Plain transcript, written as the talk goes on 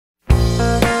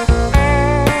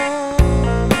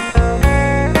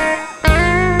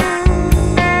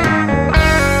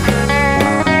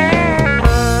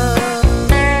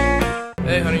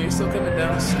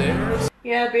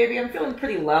baby. I'm feeling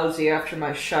pretty lousy after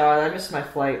my shot. I missed my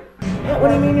flight. What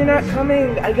do you mean you're not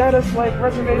coming? I got us like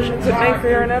reservations at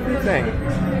Mayfair and everything.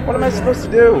 What am I supposed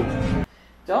to do?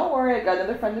 Don't worry, I got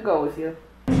another friend to go with you.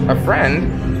 A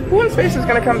friend? Who in space is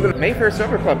gonna come to the Mayfair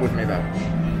Supper Club with me though?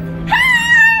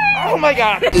 Oh my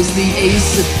god! Is the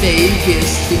Ace of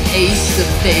Vegas, the Ace of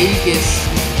Vegas.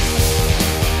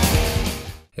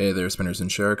 Hey there, Spinners and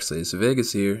Sharks, Ace of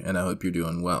Vegas here, and I hope you're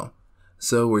doing well.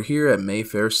 So we're here at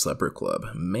Mayfair Supper Club.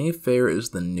 Mayfair is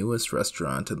the newest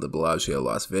restaurant in the Bellagio,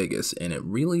 Las Vegas, and it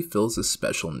really fills a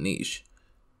special niche.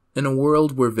 In a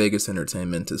world where Vegas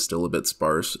entertainment is still a bit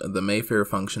sparse, the Mayfair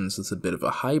functions as a bit of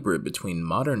a hybrid between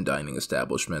modern dining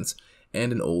establishments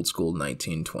and an old-school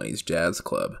 1920s jazz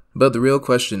club. But the real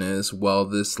question is, while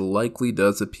this likely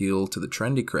does appeal to the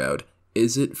trendy crowd,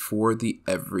 is it for the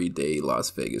everyday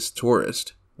Las Vegas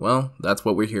tourist? Well, that's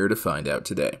what we're here to find out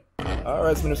today.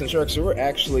 Alright, Spinners and Sharks, so we're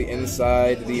actually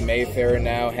inside the Mayfair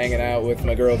now, hanging out with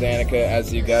my girl Danica,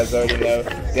 as you guys already know.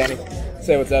 Danny,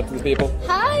 say what's up to the people.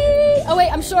 Hi! Oh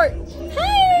wait, I'm short.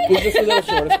 Hi! He's just a little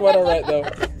short, it's quite alright though.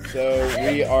 So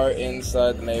we are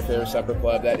inside the Mayfair Supper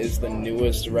Club. That is the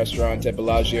newest restaurant at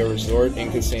Bellagio Resort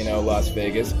in Casino, Las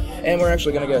Vegas. And we're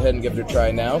actually going to go ahead and give it a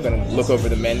try now. Going to look over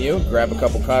the menu, grab a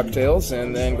couple cocktails,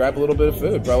 and then grab a little bit of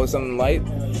food. Probably something light,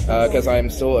 because I am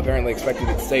still apparently expected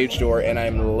at the stage door, and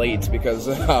I'm late because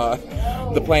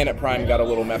the Planet Prime got a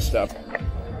little messed up.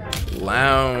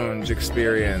 Lounge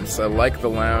experience. I like the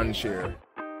lounge here.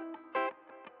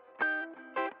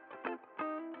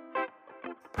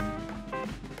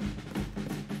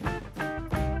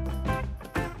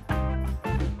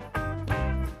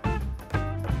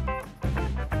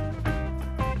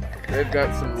 They've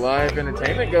got some live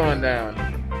entertainment going down.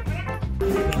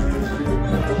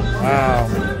 Wow.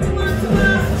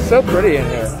 So pretty in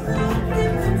here.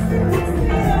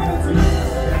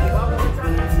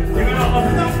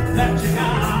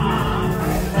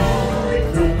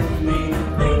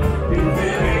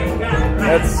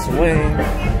 Let's swing.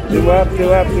 Do-up,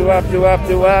 do-up, do-up, do-up,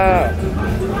 do-up.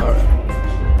 Alright.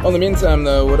 Well, in the meantime,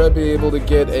 though, would I be able to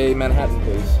get a Manhattan,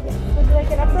 please? Would you like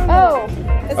it up or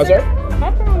Oh, sorry?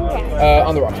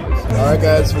 On the rocks, please. Alright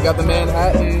guys, we got the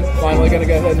Manhattan. Finally gonna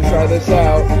go ahead and try this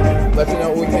out. Let you know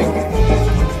what we think.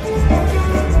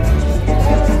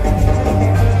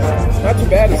 Not too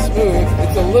bad, it's smooth.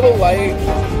 It's a little light.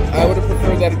 I would have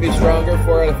preferred that it'd be stronger.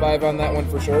 4 out of 5 on that one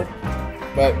for sure.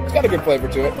 But it's got a good flavor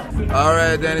to it.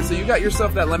 Alright, Danny, so you got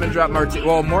yourself that lemon drop martini.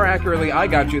 Well, more accurately, I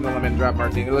got you the lemon drop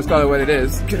martini. Let's call it what it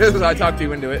is, because I talked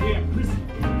you into it.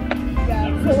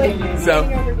 So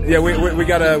yeah, we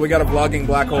got a vlogging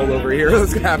black hole over here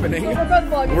that's happening. We're both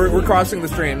vlogging. We're crossing the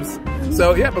streams.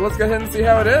 So yeah, but let's go ahead and see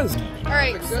how it is. All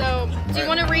right. So do you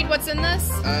want to read what's in this?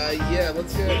 Yeah,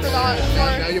 let's go. Now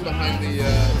you're behind the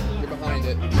you're behind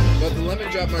it. But the lemon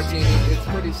drop martini, it's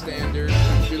pretty standard.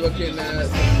 You're looking at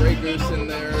some Grey Goose in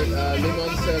there,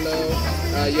 limoncello,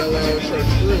 yellow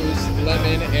chartreuse,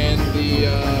 lemon, and the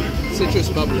citrus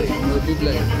bubbly or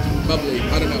bubbly.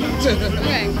 I don't know.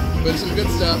 Okay. But some good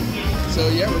stuff. So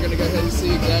yeah, we're gonna go ahead and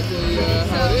see exactly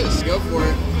how it is. Go for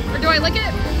it. Or do I lick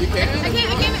it? You can. I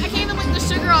can't even lick the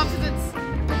sugar off because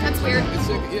that's weird.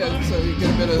 Yeah, so you get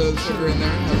a bit of sugar in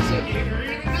there. That's it.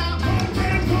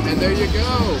 And there you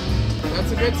go.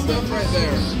 That's a good stuff right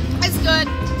there. It's good.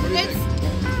 What do you think?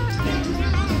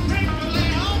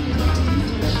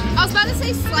 I was about to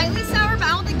say slightly sour, but I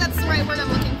don't think that's the right word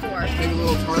I'm looking for. Maybe a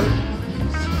little tart.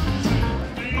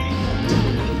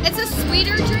 It's a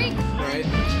sweeter drink. Right.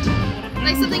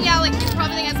 Like something, yeah, like you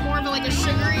probably think it's more of a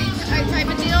sugary type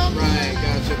of deal. Right,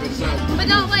 gotcha, but it's not. But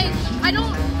not like I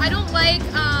don't like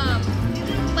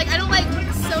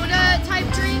soda type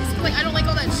drinks. Like I don't like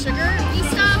all that sugary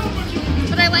stuff.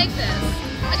 But I like this.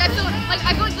 Like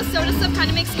I feel like the soda stuff kind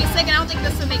of makes me sick, and I don't think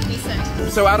this would make me sick.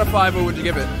 So out of 5, what would you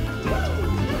give it? 5,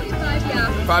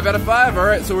 yeah. 5 out of 5. All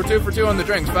right, so we're 2 for 2 on the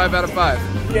drinks. 5 out of 5.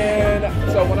 And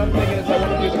so what I'm thinking is I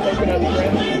want to do the coconut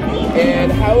shrimp.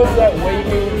 And how is that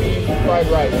Wagyu beef fried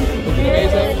rice? Is it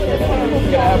amazing? We're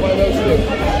gonna have one of those too.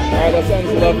 All right, that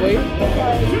sounds lovely.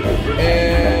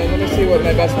 And let me see what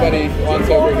my best buddy wants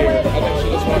over here. I think she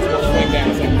just wants more swing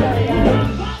dancing.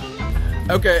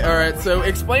 Okay, all right. So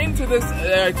explain to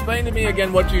me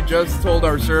again what you just told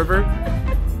our server.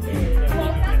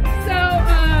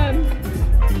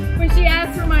 When she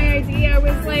asked for my ID, I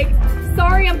was like,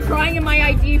 sorry, I'm crying in my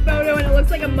ID photo and it looks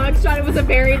like a mugshot. It was a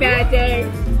very bad day.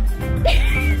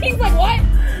 He's like, what?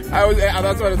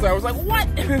 That's what I said. I was like, what?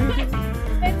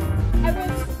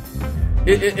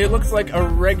 It looks like a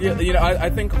regular, you know, I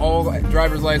think all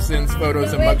driver's license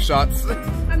photos and mugshots.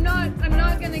 I'm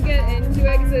not gonna get into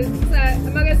it because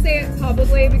I'm not gonna say it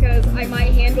publicly because I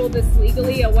might handle this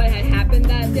legally of what had happened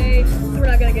that day. So we're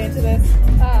not gonna get into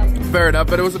this. Fair enough,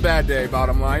 but it was a bad day,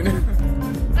 bottom line.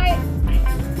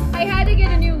 I had to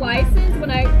get a new license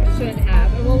when I shouldn't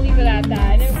have, and we'll leave it at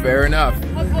that. Fair enough.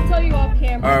 I'll tell you off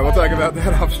camera. Alright, we'll talk about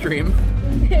that off stream.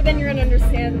 Then you're gonna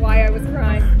understand why I was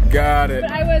crying. Got it.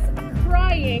 But I was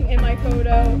crying in my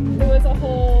photo. It was a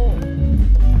whole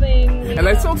thing. And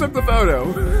I still took the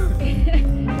photo.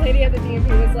 The lady at the DMV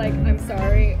was like, "I'm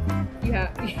sorry, you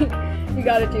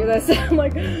gotta do this." I'm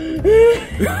like,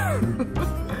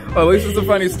 Well, at least it's a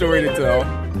funny story to tell.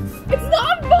 it's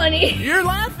not funny. You're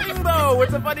laughing though.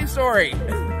 It's a funny story.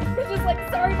 It's just like,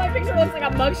 sorry, my picture looks like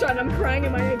a mugshot and I'm crying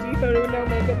in my ID photo with no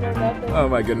makeup, no nothing. Oh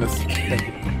my goodness.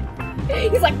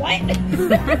 He's like, what?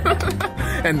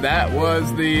 And that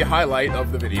was the highlight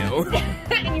of the video.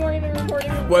 And you weren't even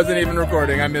recording. Wasn't even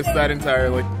recording. I missed that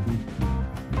entirely.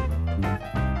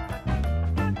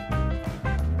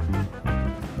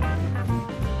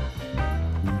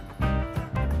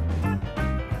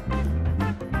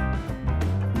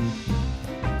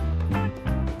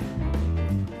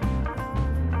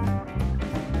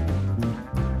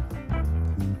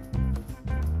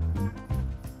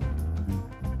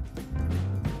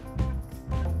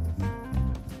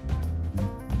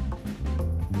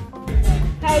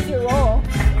 How's your roll?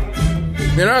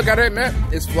 You know, I gotta admit,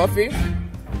 it's fluffy.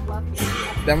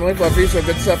 Definitely fluffy, so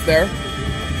good stuff there.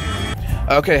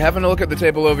 Okay, having a look at the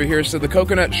table over here. So the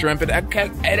coconut shrimp, it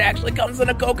actually comes in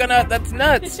a coconut. That's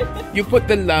nuts. You put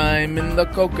the lime in the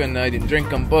coconut and drink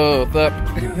them both up.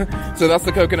 So that's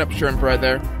the coconut shrimp right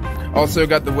there. Also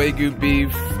got the Wagyu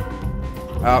beef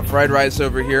fried rice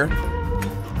over here.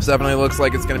 This definitely looks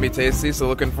like it's going to be tasty, so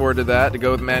looking forward to that, to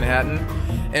go with Manhattan.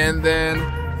 And then,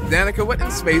 Danica, what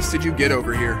in space did you get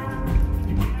over here?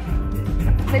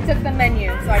 They took the menu,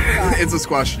 so I forgot. It's a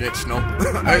squash schnitzel.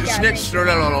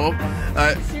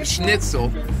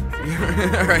 Schnitzel.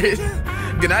 Alright.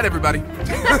 Good night, everybody. What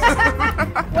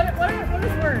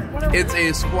is word? It's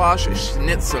a squash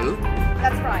schnitzel.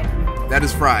 That's fried. That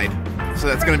is fried. So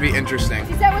that's going to be interesting.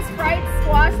 She said it was fried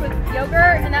squash with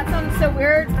yogurt, and that sounds so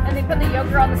weird. And they put the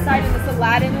yogurt on the side in this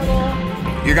Aladdin little...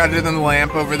 You got it in the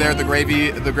lamp over there, the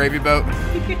gravy boat.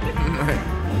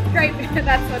 Great,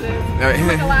 that's what it is. Right.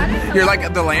 Like Aladdin? You're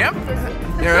like the lamp?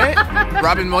 You're right?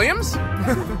 Robin Williams?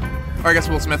 Or I guess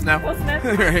Will Smith now. Will Smith.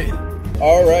 Right.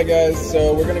 Alright guys,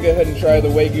 so we're gonna go ahead and try the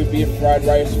Wagyu beef fried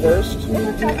rice first.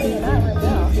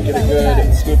 Get a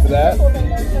good scoop of that.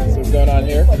 See what's going on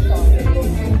here.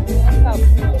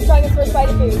 Let's try this first bite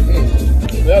of food.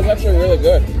 That was actually really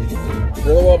good.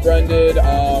 Really well blended,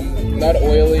 not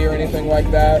oily or anything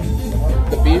like that.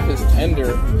 The beef is tender.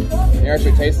 You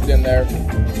actually taste it in there.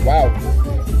 Wow.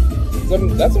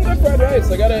 That's some good fried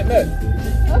rice, I gotta admit.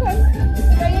 Okay.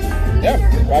 Yeah,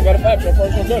 5 out of 5, so far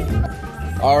so good.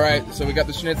 Alright, so we got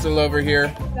the schnitzel over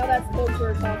here. Now that's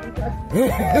culture talking to us.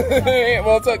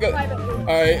 Well, it's all good.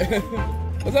 Alright.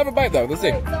 Let's have a bite though, let's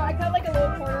see. Right, so I got like a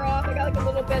little quarter off. I got like a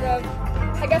little bit of,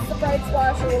 I guess the fried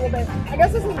squash a little bit. I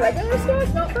guess this is regular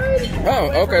squash, not fried.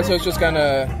 Oh, okay, so it's just kind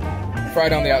of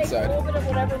fried on the outside. A little bit of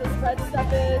whatever the spread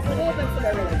stuff is, a little bit of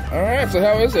everything. Alright, so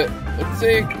how is it? Let's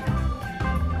see.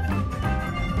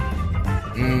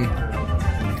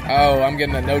 Oh, I'm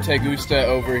getting a no te gusta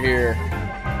over here.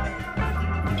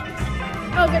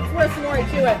 Oh, it gets worse the more I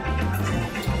chew it.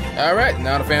 Alright,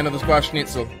 not a fan of the squash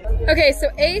schnitzel. Okay, so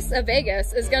Ace of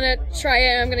Vegas is gonna try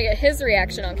it. I'm gonna get his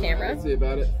reaction on camera. Let's see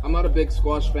about it. I'm not a big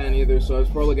squash fan either, so it's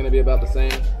probably gonna be about the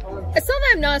same. It's not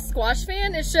that I'm not a squash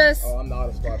fan, it's just... Oh, I'm not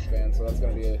a squash fan, so that's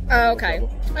gonna be a... Oh, okay.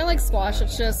 I like squash,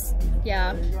 it's just,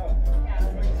 yeah.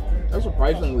 That's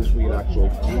surprisingly sweet, actually.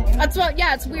 That's what,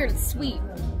 yeah, it's weird, it's sweet.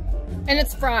 And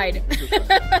it's fried.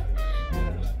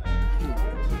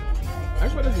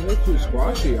 Actually, it doesn't look too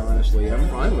squashy, honestly. I'm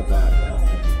fine with that.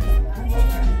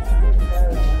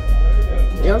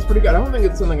 Yeah, that's pretty good. I don't think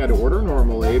it's something I'd order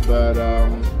normally, but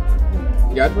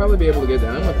yeah, I'd probably be able to get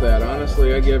down with that.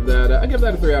 Honestly, I give that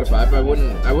a 3 out of 5. I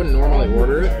wouldn't normally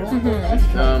order it,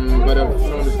 but if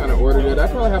someone just kind of ordered it,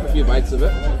 I'd probably have a few bites of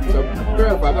it. So 3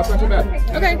 out of 5. That's not too bad.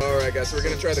 Okay. All right, guys. So we're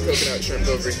gonna try the coconut shrimp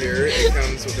over here. It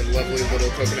comes with a lovely little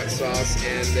coconut sauce,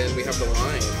 and then we have the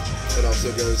lime that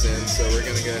also goes in. So we're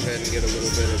gonna go ahead and get a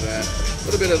little bit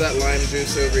of that lime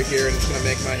juice over here, and it's gonna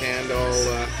make my hand all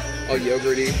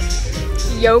yogurty.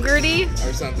 Yogurty?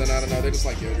 Or something, I don't know. They just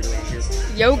like yogurt around here.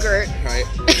 Yogurt. Alright.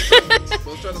 So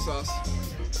let's try the sauce.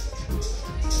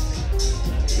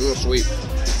 Real sweet.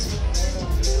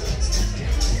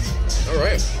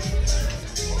 Alright.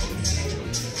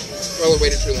 Probably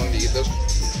waited too long to eat this.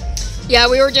 Yeah,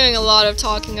 we were doing a lot of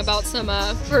talking about some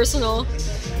personal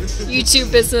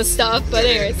YouTube business stuff, but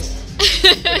anyways.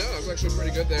 No, it was actually pretty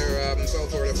good there. Fell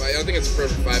for it. I think it's a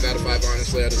perfect 5 out of 5,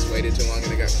 honestly. I just waited too long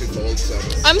and it got too cold, so.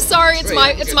 I'm sorry, it's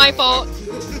my fault.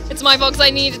 It's my fault because I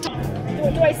need to do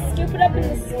I scoop it up in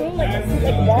the spoon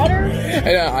like water?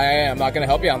 Yeah, I am not going to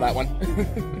help you on that one.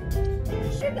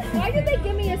 Why did they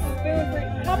give me a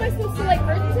spoon? How am I supposed to, like,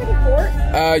 first you have a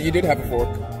fork? You did have a fork.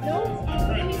 No,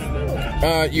 give me a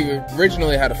spoon. You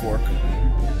originally had a fork.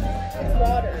 It's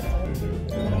water.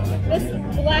 This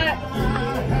black...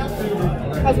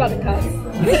 I was about to cuss.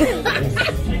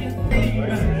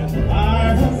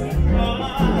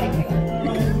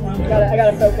 I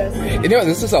gotta focus. You know,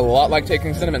 this is a lot like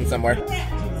taking cinnamon somewhere.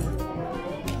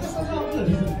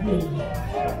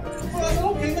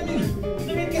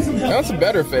 That's a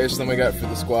better face than we got for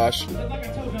the squash.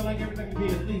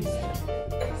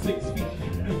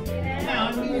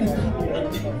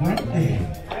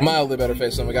 Mildly better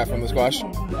face than we got from the squash.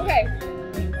 Okay.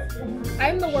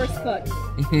 I'm the worst cook.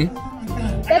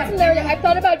 That's hilarious. I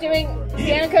thought about doing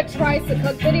Danica tries to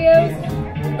cook videos.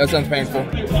 That sounds painful.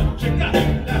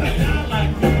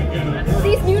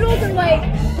 These noodles are like,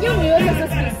 you know, noodles are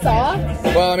supposed to be soft.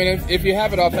 Well, I mean, if you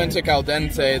have it authentic al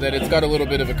dente, that it's got a little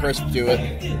bit of a crisp to it.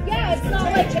 Yeah, it's not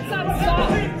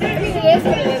soft. I mean, it is,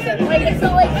 but it isn't. Like, it's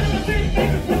not like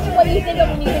what you think of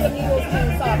when you think of noodles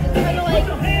being soft. It's kind of like,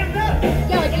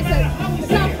 yeah, like you said,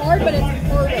 it's not hard, but it's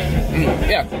harder.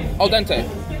 Yeah, al dente.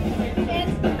 And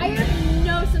I have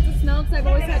no sense of smell because I've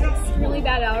always had extremely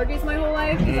bad allergies my whole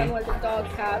life because I'm allergic to dogs,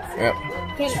 cats. Yep.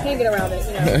 Can't get around it,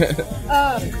 you know.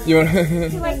 You want?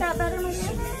 You like that better, my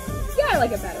friend? Yeah, I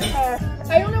like it better.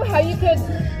 I don't know how you could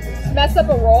mess up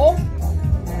a roll.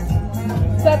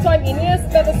 So that's why I'm eating this,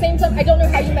 but at the same time, I don't know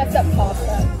how you mess up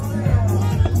pasta.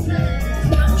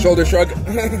 Shoulder shrug.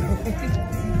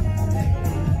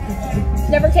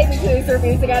 Never take me to these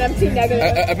reviews again, I'm too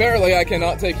negative. Apparently, I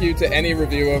cannot take you to any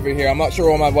review over here. I'm not sure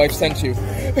what my wife sent you.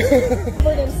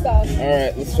 Covered in stuff.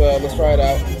 Alright, let's try it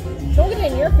out. Don't get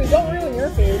it in your food, don't ruin your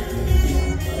food.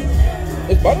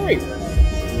 It's buttery.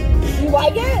 You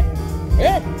like it?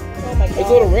 Yeah. Oh my god. It's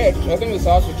a little rich. I think the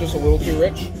sauce is just a little too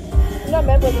rich. I'm not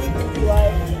meant for this to be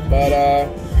like. But,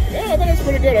 yeah, I think it's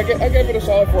pretty good. I gave it a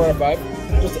solid 4 out of 5.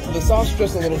 Just the sauce is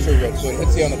just a little too rich, so it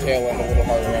hits you on the tail end a little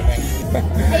harder, I think.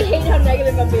 I hate how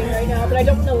negative I'm being right now, but I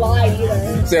don't want to lie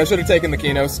either. See, I should have taken the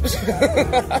Kinos.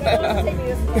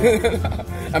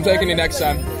 I'm taking you next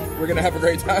time. We're gonna have a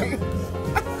great time.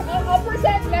 I'll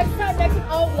pretend next time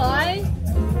I'll lie,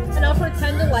 and I'll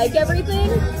pretend to like everything,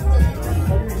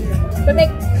 but make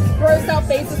gross out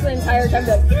faces the entire time.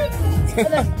 And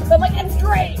then I'm like, it's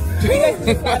great. You guys can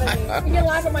just laugh at me. You can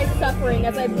laugh at my suffering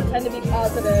as I pretend to be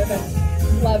positive and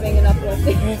loving and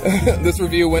uplifting. This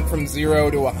review went from 0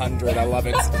 to 100. I love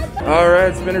it. All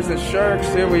right, Spinners and Sharks,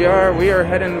 here we are. We are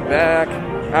heading back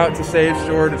out to Sage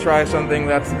Shore to try something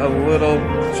that's a little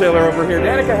chiller over here.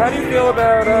 Danica, how do you feel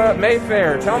about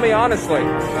Mayfair? Tell me honestly.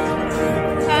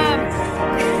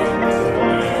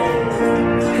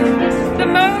 The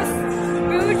most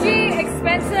bougie,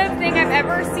 expensive thing I've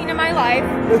ever seen in my life.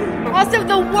 Also,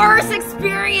 the worst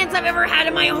experience I've ever had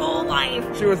in my whole life.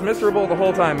 She was miserable the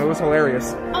whole time. It was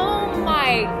hilarious. Oh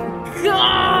my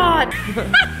god.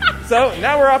 So,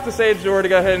 now we're off to Sage Shore to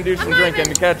go ahead and do some drinking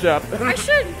to catch up. I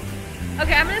should.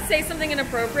 Okay, I'm gonna say something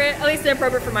inappropriate. At least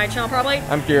inappropriate for my channel, probably.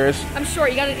 I'm curious. I'm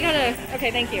short. You gotta.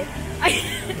 Okay, thank you.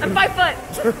 I'm 5 foot.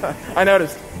 I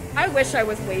noticed. I wish I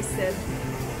was wasted.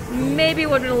 Maybe it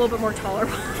would have been a little bit more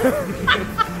tolerable.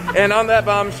 And on that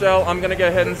bombshell, I'm gonna go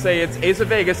ahead and say it's Ace of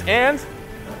Vegas and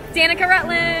Danica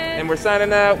Rutland. And we're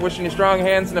signing out, wishing you strong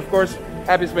hands, and of course,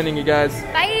 happy spinning, you guys.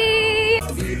 Bye.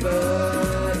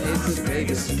 Viva Ace of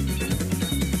Vegas.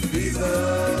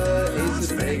 Viva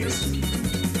Ace of Vegas.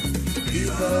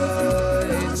 Viva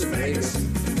Ace of Vegas.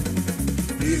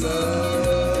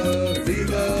 Viva